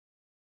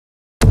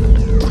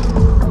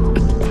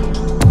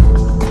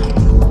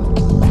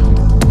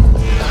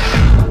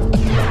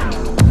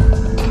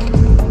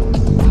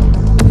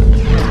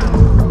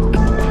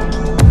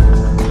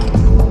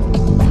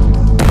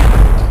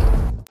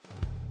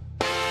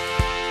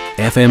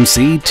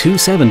FMC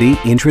 270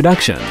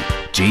 Introduction,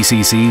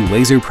 GCC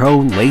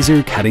LaserPro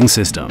Laser Cutting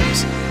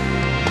Systems.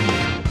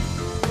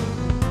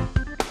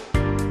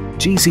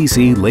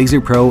 GCC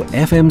LaserPro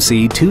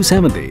FMC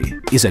 270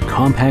 is a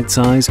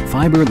compact-size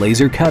fiber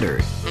laser cutter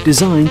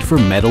designed for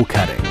metal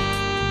cutting.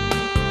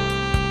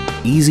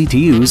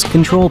 Easy-to-use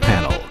control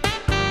panel.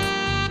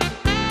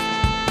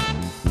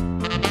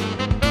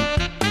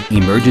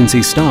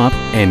 Emergency stop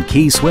and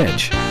key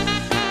switch.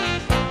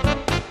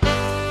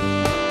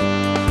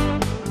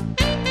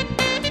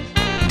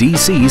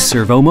 DC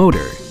servo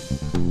motor.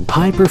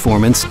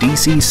 High-performance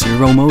DC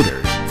servo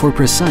motor for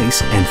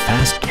precise and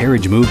fast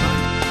carriage movement.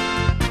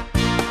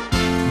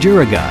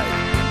 DuraGuide.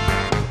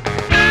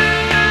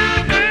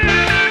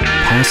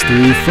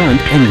 Pass-through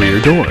front and rear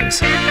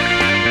doors.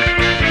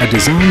 A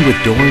design with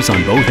doors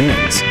on both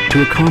ends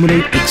to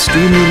accommodate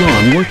extremely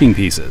long working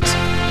pieces.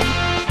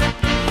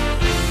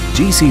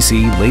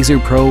 GCC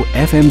LaserPro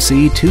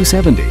FMC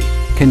 270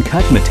 can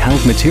cut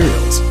metallic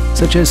materials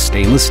such as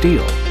stainless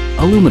steel,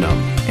 aluminum,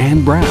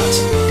 and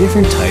brass.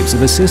 Different types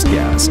of assist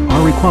gas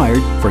are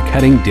required for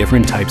cutting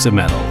different types of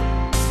metal.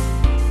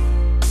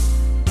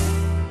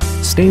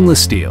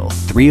 Stainless steel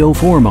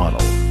 304 model.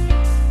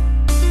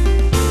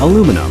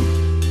 Aluminum.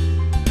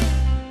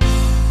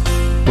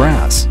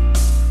 Brass.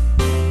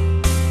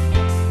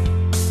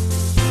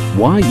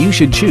 Why you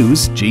should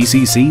choose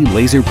GCC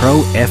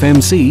LaserPro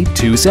FMC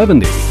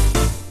 270.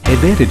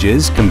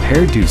 Advantages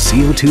compared to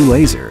CO2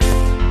 laser.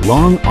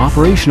 Long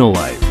operational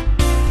life.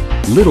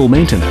 Little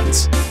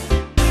maintenance.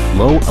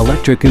 Low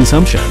electric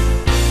consumption.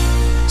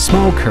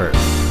 Small curve.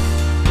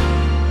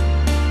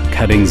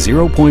 Cutting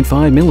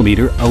 0.5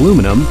 millimeter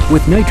aluminum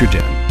with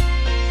nitrogen.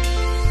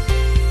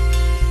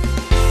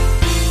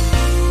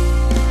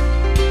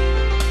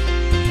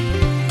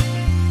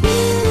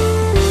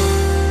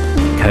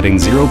 Cutting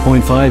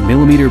 0.5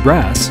 millimeter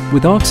brass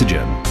with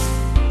oxygen.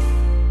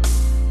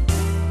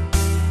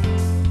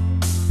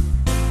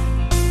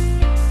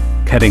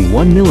 Cutting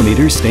 1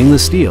 millimeter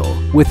stainless steel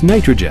with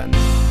nitrogen.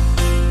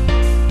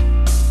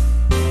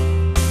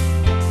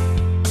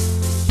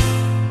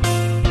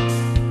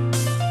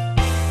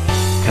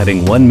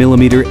 Cutting 1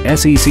 millimeter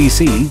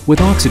SECC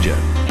with oxygen.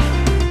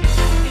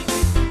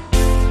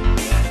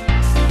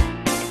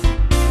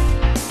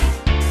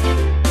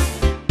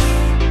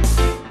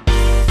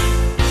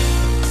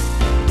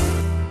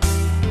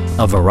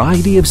 A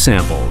variety of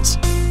samples.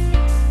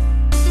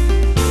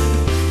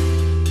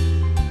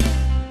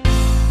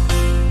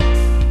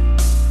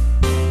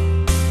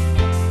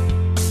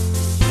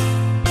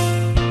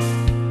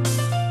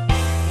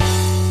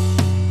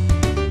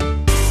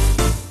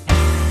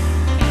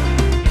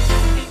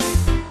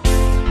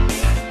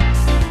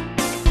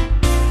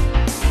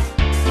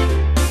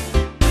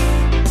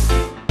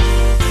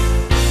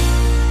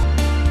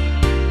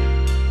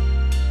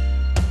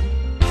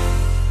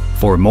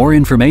 For more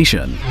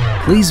information,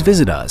 please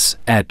visit us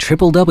at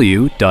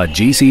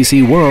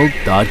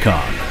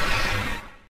www.gccworld.com.